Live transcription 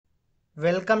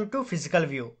Welcome to physical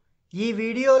view. ఈ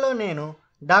వీడియోలో నేను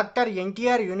doctor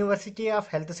NTR university of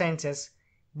health sciences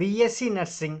B.Sc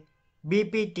nursing,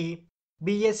 BPT,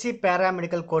 B.Sc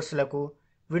paramedical కోర్సులకు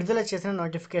విడుదల చేసిన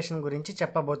నోటిఫికేషన్ గురించి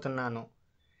చెప్పబోతున్నాను.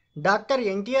 Doctor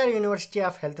NTR university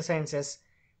of health sciences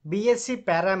B.Sc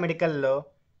పారామెడికల్లో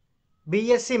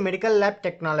B.Sc medical lab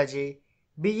technology,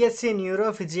 B.Sc neuro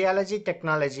physiology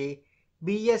technology,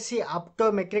 B.Sc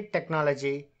optometric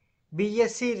technology,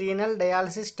 B.Sc Renal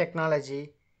Dialysis Technology,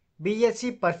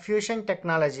 B.Sc Perfusion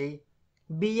Technology,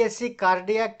 B.Sc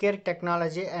Cardiac Care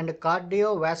Technology and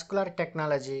Cardiovascular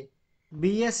Technology,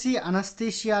 B.Sc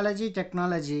Anesthesiology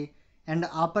Technology and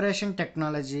Operation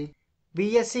Technology,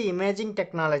 B.Sc Imaging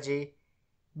Technology,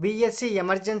 B.Sc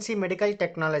Emergency Medical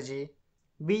Technology,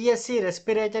 B.Sc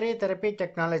Respiratory Therapy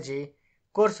Technology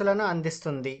కోర్సులను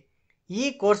అందిస్తుంది. ఈ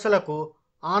కోర్సులకు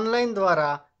online ద్వారా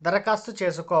దరఖాస్తు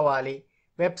చేసుకోవాలి.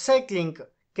 Website link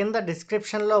కింద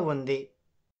డిస్క్రిప్షన్లో ఉంది.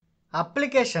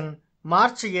 అప్లికేషన్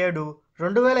మార్చి 7,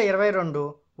 2022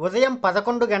 ఉదయం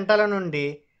 11 గంటల నుండి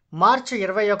మార్చి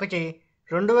 21,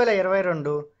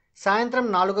 2022 సాయంత్రం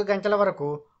 4 గంటల వరకు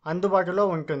అందుబాటులో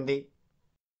ఉంటుంది.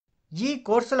 ఈ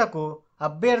కోర్సులకు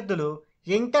అభ్యర్థులు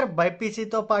ఇంటర్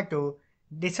బైపీసీతో పాటు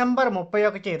డిసెంబర్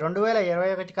 31,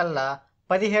 2021 కల్లా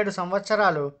 17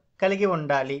 సంవత్సరాలు కలిగి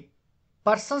ఉండాలి.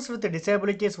 పర్సన్స్ విత్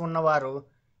డిసేబిలిటీస్ ఉన్నవారు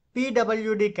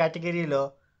PWD కేటగిరీలో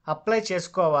అప్లై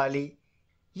చేసుకోవాలి.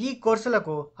 ఈ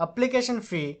కోర్సులకు అప్లికేషన్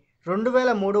ఫీ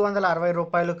 2,360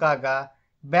 రూపాయలు కాగా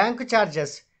bank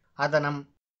charges అదనం.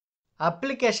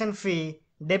 Application fee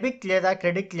debit లేదా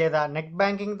క్రెడిట్ లేదా నెట్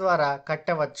బ్యాంకింగ్ ద్వారా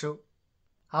కట్టవచ్చు.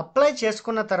 అప్లై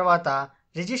చేసుకున్న తర్వాత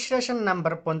రిజిస్ట్రేషన్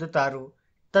నంబర్ పొందుతారు.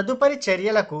 తదుపరి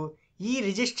చర్యలకు ఈ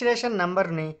రిజిస్ట్రేషన్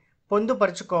నంబర్ని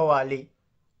పొందుపరుచుకోవాలి.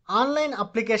 ఆన్లైన్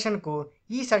అప్లికేషన్కు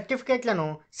ఈ సర్టిఫికేట్లను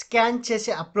స్కాన్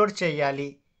చేసి అప్లోడ్ చేయాలి.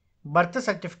 Birth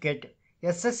certificate,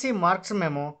 SSC marks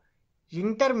memo,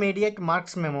 intermediate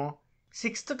marks memo,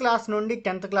 6th class నుండి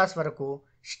 10th క్లాస్ వరకు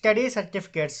స్టడీ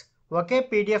సర్టిఫికేట్స్ ఒకే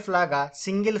PDF లాగా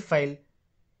single file,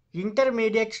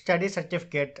 intermediate study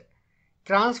certificate,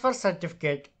 transfer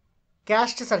certificate,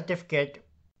 caste certificate,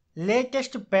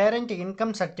 latest parent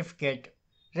income certificate,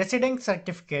 resident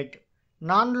certificate,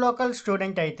 non local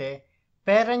student అయితే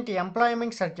parent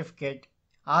employment certificate,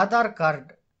 Aadhaar card,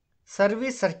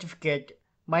 service certificate,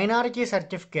 minority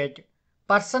certificate,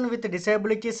 person with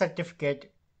disability certificate,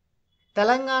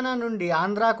 Telangana నుండి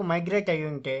ఆంధ్రాకు migrate అయి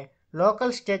ఉంటే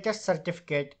local status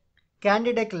certificate,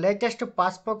 candidate latest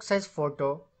passport size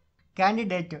photo,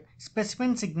 candidate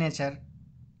స్పెసిఫిన్ signature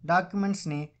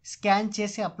డాక్యుమెంట్స్ని scan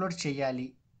చేసి upload చేయాలి.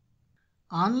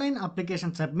 Online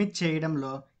application submit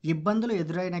చేయడంలో ఇబ్బందులు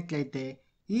ఎదురైనట్లయితే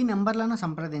ఈ నెంబర్లను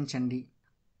సంప్రదించండి.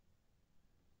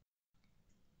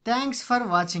 Thanks for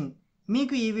watching.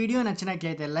 మీకు ఈ వీడియో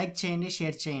నచ్చినట్లయితే లైక్ చేయండి,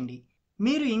 షేర్ చేయండి.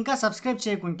 మీరు ఇంకా సబ్స్క్రైబ్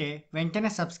చేయకుంటే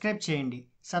వెంటనే సబ్స్క్రైబ్ చేయండి.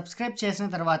 సబ్స్క్రైబ్ చేసిన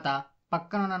తర్వాత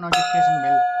పక్కనున్న నోటిఫికేషన్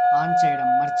బెల్ ఆన్ చేయడం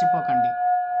మర్చిపోకండి.